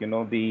wherein, like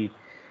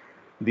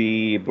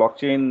the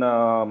blockchain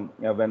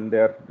when they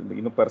are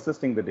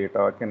persisting the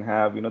data, can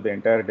have the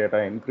entire data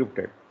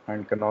encrypted,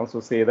 and can also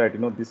say that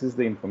this is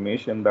the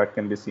information that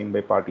can be seen by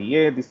party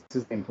A, this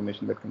is the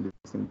information that can be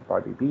seen by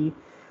party B,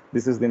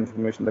 this is the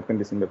information that can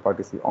be seen by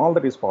party C. All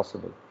that is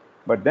possible.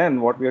 But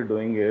then what we are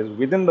doing is,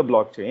 within the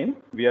blockchain,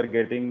 we are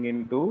getting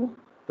into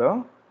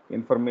the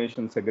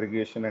information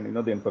segregation and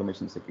the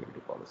information security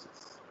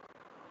policies,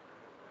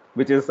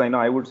 which is,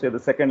 I would say, the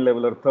second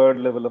level or third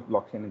level of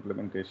blockchain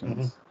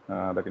implementations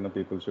that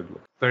people should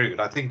look. Very good.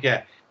 I think,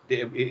 yeah,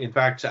 in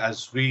fact,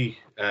 as we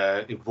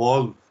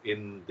evolve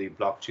in the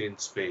blockchain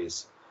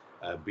space,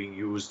 being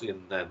used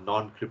in the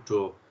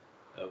non-crypto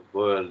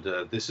world,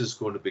 this is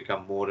going to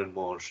become more and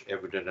more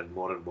evident, and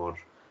more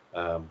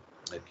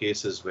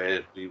cases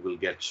where we will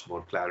get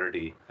more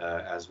clarity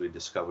as we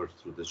discover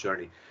through this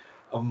journey.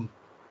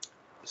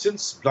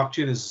 Since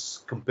blockchain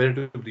is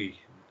comparatively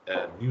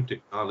new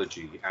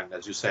technology, and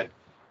as you said,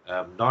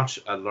 not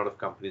a lot of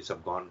companies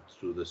have gone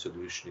through the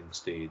solutioning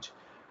stage.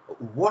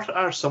 What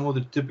are some of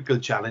the typical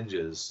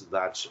challenges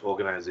that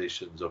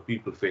organizations or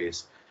people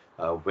face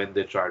when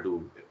they try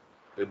to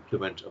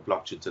implement a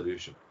blockchain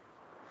solution?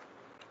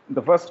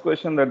 The first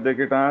question that they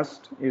get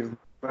asked is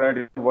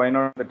that why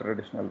not the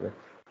traditional way?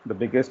 The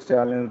biggest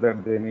challenge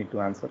that they need to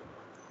answer.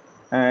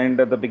 And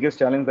the biggest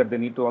challenge that they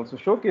need to also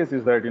showcase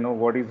is that,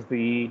 what is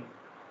the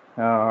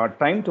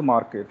time to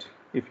market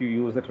if you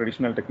use the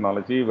traditional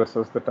technology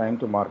versus the time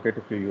to market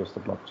if you use the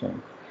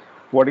blockchain.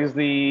 What is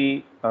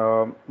the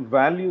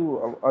value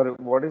or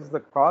what is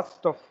the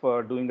cost of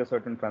doing a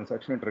certain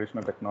transaction in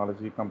traditional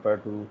technology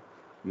compared to,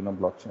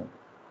 blockchain?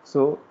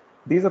 So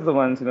these are the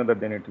ones, that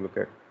they need to look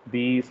at.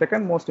 The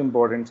second most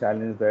important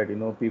challenge that,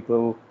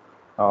 people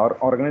or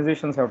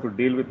organizations have to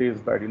deal with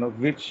is that,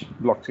 which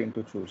blockchain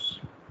to choose.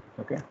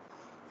 Okay.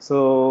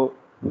 So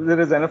there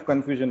is enough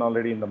confusion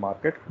already in the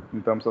market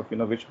in terms of,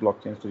 which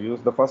blockchains to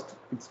use. The first,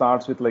 it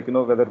starts with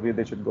whether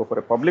they should go for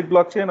a public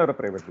blockchain or a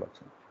private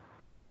blockchain.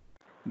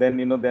 Then,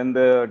 then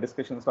the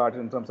discussion starts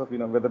in terms of,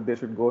 whether they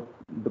should go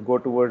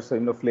towards,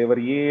 flavor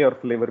A or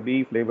flavor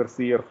B, flavor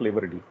C or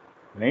flavor D,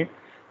 right?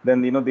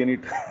 Then, they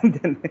need to,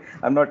 then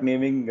I'm not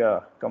naming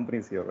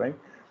companies here, right?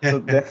 So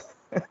then,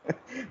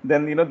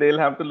 then, they'll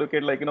have to look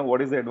at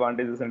what is the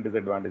advantages and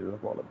disadvantages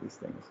of all of these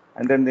things.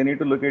 And then they need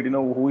to look at,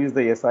 who is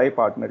the SI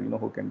partner,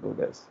 who can do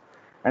this.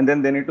 And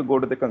then they need to go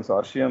to the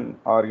consortium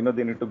or,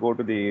 they need to go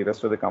to the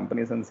rest of the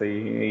companies and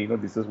say, hey,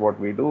 this is what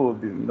we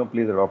do,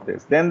 please adopt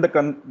this. Then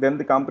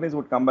the companies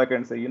would come back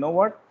and say,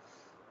 what?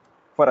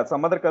 For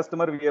some other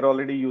customer, we are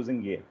already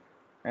using A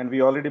and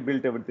we already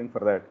built everything for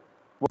that.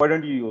 Why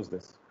don't you use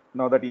this?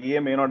 Now that A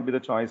may not be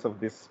the choice of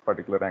this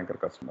particular anchor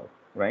customer,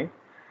 right?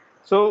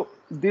 So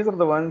these are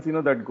the ones,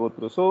 that go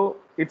through. So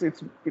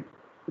it's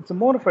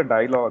more of a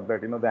dialogue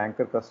that, the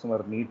anchor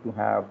customer need to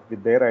have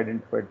with their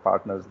identified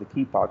partners, the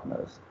key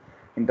partners,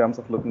 in terms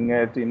of looking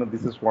at,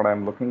 this is what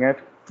I'm looking at,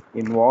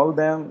 involve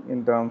them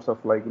in terms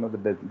of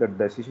the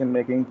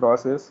decision-making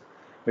process,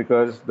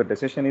 because the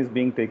decision is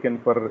being taken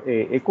for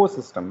a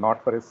ecosystem,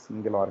 not for a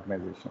single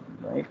organization,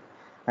 right?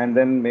 And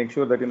then make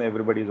sure that,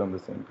 everybody is on the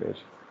same page.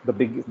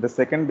 The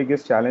second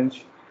biggest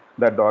challenge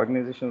that the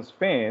organizations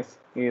face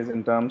is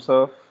in terms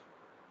of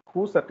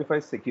who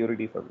certifies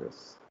security for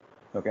this.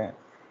 Okay,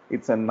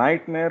 it's a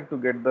nightmare to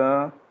get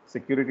the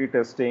security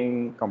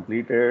testing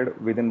completed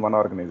within one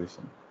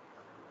organization.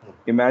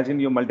 Imagine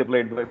you multiply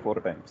it by 4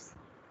 times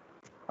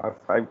or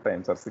 5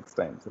 times or 6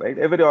 times, right?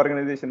 Every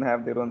organization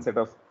have their own set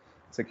of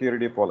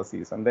security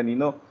policies, and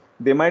then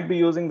they might be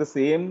using the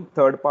same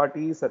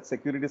third-party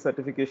security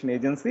certification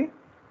agency,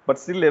 but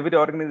still every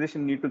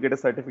organization need to get a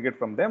certificate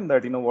from them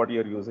that what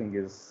you're using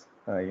is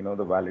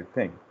the valid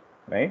thing,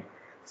 right?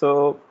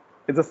 So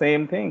it's the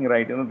same thing,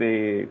 right?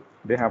 They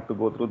have to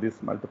go through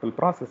these multiple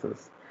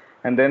processes,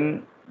 and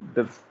then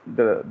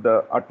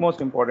the utmost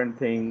important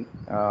thing,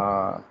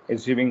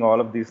 achieving all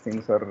of these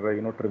things are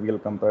trivial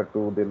compared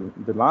to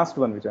the last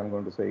one, which I'm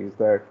going to say, is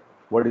that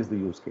what is the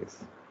use case?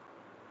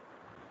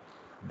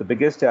 The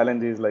biggest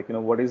challenge is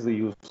what is the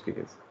use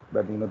case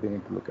that they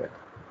need to look at,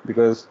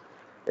 because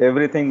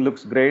everything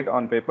looks great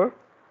on paper,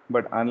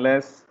 but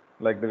unless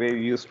the way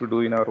we used to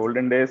do in our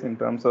olden days in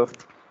terms of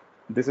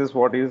this is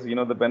what is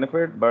the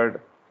benefit,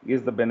 but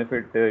is the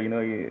benefit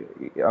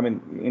I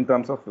mean in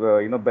terms of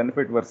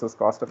benefit versus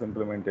cost of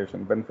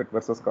implementation, benefit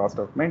versus cost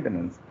of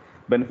maintenance,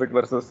 benefit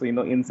versus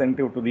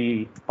incentive to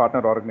the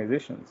partner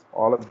organizations,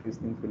 all of these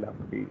things will have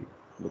to be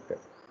looked at.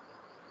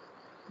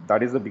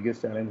 That is the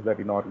biggest challenge that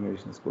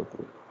organizations go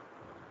through.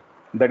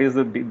 That is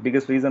the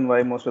biggest reason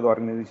why most of the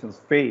organizations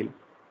fail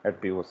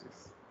at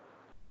POCs.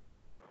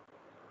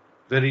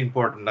 Very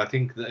important. I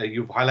think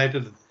you've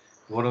highlighted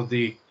one of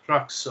the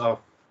crux of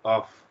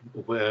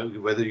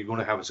whether you're going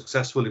to have a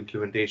successful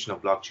implementation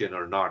of blockchain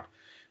or not,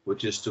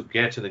 which is to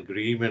get an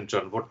agreement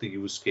on what the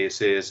use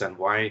case is and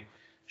why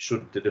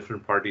should the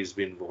different parties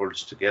be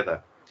involved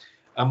together.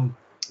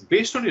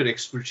 Based on your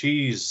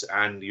expertise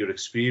and your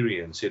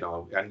experience,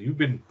 and you've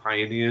been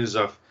pioneers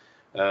of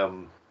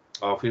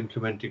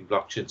implementing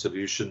blockchain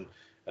solution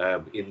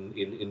in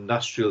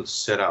industrial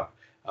setup.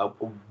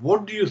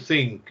 What do you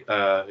think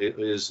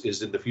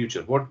is in the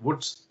future?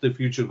 What's the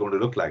future going to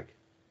look like?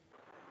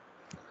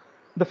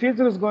 The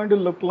future is going to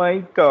look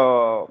like,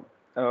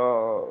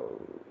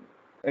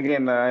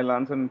 again, I'll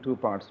answer in 2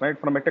 parts, right?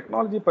 From a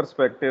technology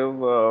perspective,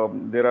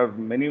 there are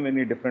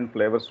many different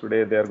flavors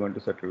today. They are going to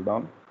settle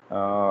down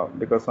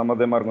because some of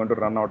them are going to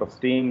run out of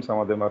steam, some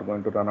of them are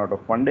going to run out of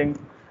funding.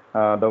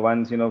 The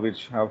ones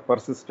which have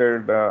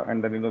persisted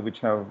and then which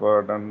have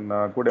done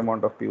a good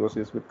amount of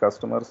POCs with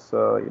customers,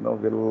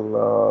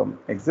 will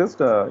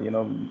exist.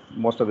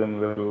 Most of them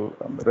will,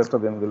 the rest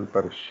of them will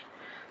perish.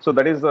 So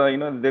that is,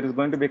 there is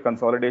going to be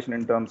consolidation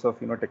in terms of,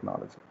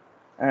 technology.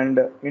 And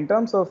in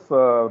terms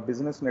of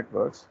business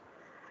networks,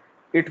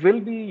 it will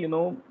be,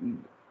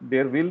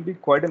 there will be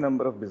quite a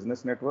number of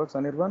business networks,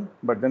 Anirvan,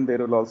 but then there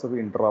will also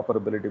be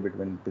interoperability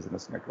between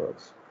business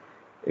networks.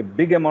 a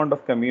big amount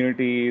of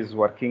community is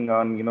working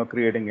on,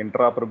 creating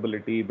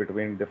interoperability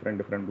between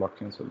different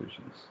blockchain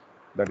solutions.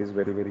 That is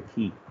very, very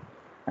key.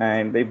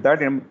 And if that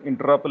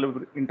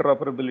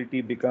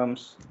interoperability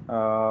becomes,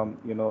 a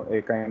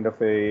kind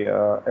of a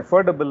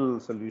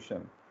affordable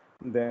solution,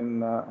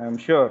 then I'm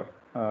sure,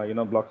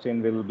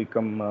 blockchain will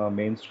become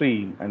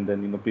mainstream, and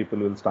then, people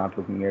will start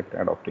looking at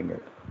adopting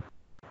it.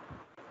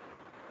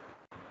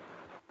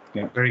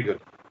 Yeah. Very good.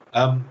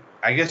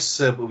 I guess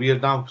we are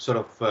now sort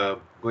of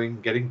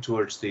getting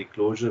towards the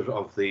closure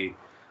of the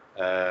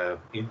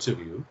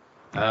interview.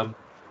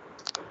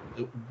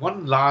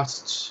 One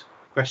last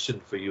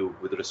question for you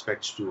with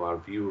respect to our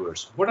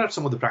viewers. What are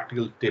some of the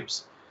practical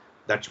tips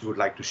that you would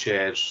like to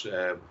share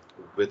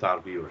with our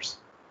viewers?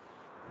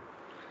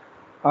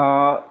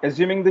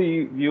 Assuming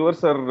the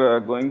viewers are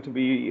going to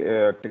be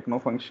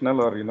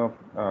techno-functional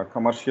or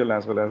commercial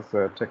as well as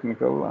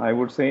technical, I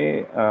would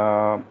say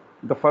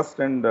the first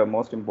and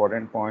most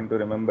important point to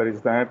remember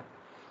is that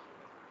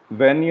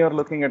when you're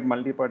looking at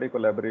multi-party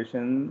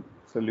collaboration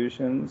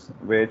solutions,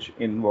 which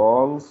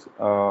involves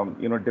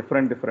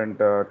different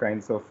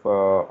kinds of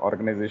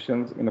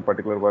organizations in a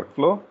particular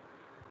workflow,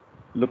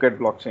 look at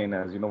blockchain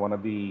as one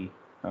of the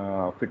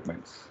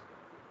fitments.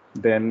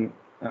 Then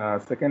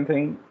second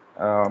thing,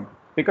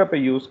 pick up a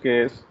use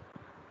case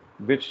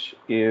which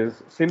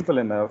is simple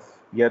enough,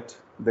 yet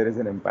there is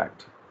an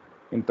impact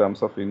in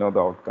terms of the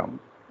outcome.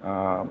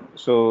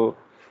 So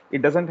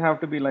it doesn't have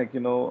to be like,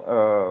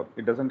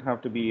 it doesn't have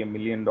to be $1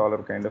 million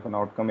kind of an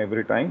outcome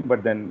every time.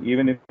 But then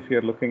even if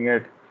you're looking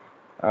at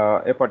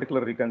a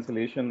particular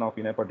reconciliation of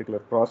a particular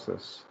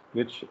process,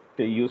 which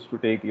they used to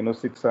take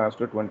 6 hours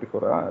to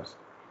 24 hours,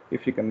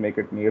 if you can make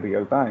it near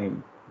real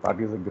time, that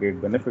is a great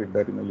benefit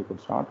that you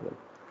could start with.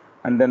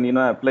 And then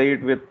apply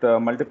it with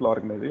multiple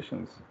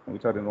organizations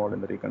which are involved in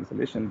the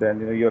reconciliation.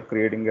 Then you're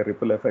creating a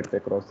ripple effect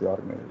across the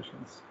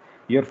organizations.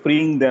 You're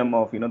freeing them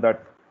of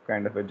that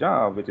kind of a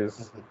job, which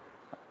is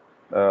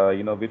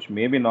which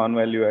may be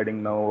non-value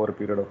adding now over a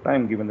period of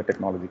time, given the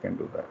technology can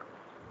do that,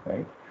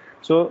 right?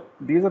 So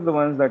these are the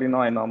ones that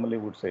I normally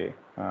would say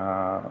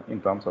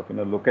in terms of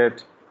look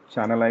at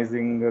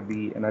channelizing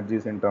the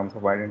energies in terms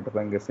of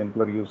identifying a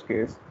simpler use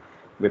case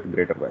with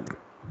greater value.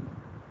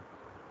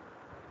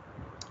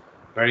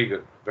 Very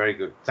good, very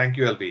good. Thank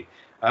you, LV.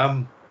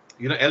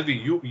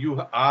 LV,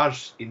 you are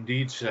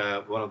indeed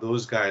one of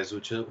those guys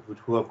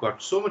who have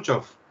got so much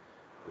of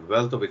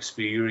wealth of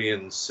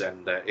experience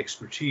and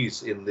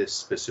expertise in this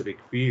specific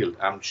field.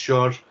 I'm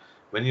sure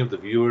many of the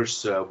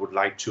viewers would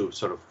like to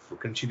sort of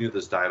continue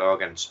this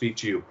dialogue and speak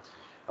to you.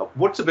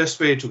 What's the best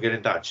way to get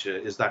in touch?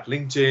 Is that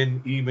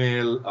LinkedIn,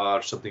 email,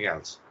 or something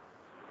else?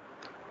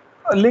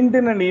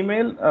 LinkedIn and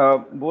email,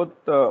 both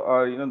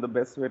are the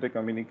best way to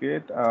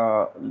communicate.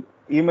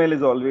 Email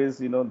is always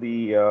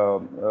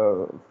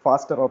the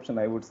faster option,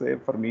 I would say,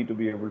 for me to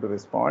be able to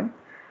respond.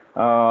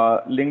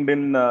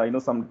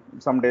 LinkedIn,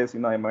 some days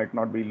I might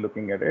not be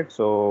looking at it,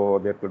 so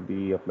there could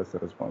be a lesser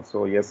response.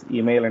 So yes,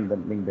 email and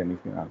then LinkedIn if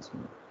you ask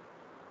me.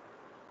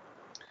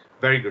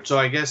 Very good. So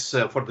I guess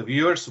for the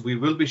viewers, we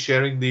will be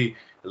sharing the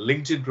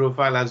LinkedIn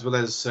profile as well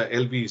as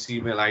LV's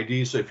email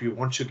ID. So if you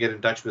want to get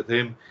in touch with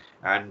him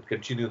and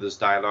continue this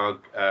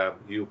dialogue,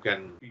 you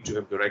can speak to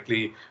him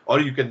directly, or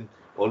you can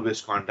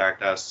always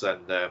contact us,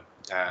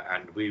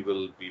 and we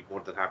will be more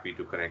than happy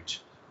to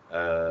connect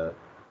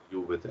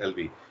you with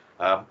LV.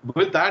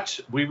 With that,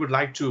 we would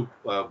like to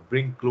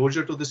bring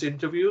closure to this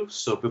interview.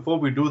 So before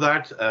we do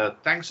that,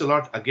 thanks a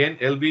lot again,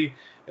 LV.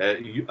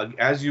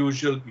 As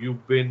usual,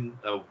 you've been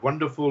a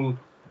wonderful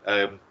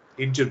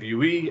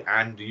interviewee,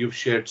 and you've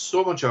shared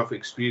so much of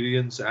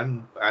experience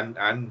and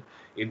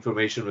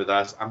information with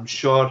us. I'm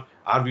sure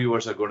our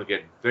viewers are going to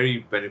get very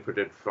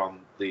benefited from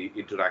the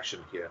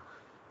interaction here.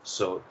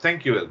 So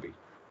thank you, LV.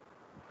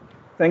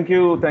 Thank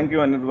you,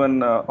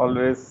 Anirban.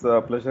 Always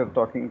a pleasure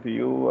talking to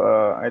you.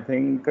 I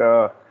think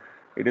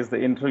it is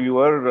the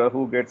interviewer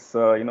who gets,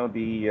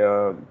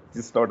 the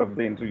gist out of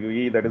the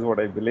interviewee. That is what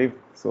I believe.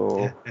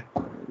 So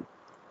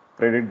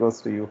credit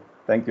goes to you.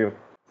 Thank you.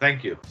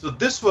 Thank you. So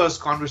this was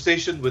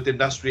Conversation with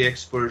Industry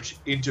Experts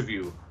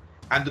interview.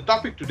 And the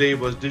topic today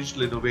was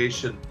digital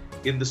innovation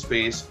in the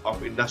space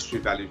of industry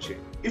value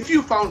chain. If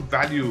you found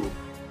value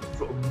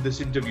from this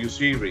interview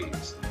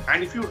series,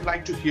 and if you would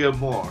like to hear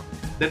more,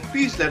 then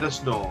please let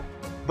us know.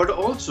 But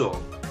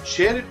also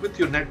share it with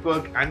your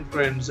network and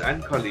friends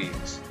and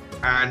colleagues.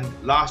 And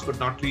last but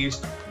not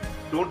least,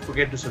 don't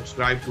forget to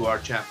subscribe to our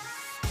channel.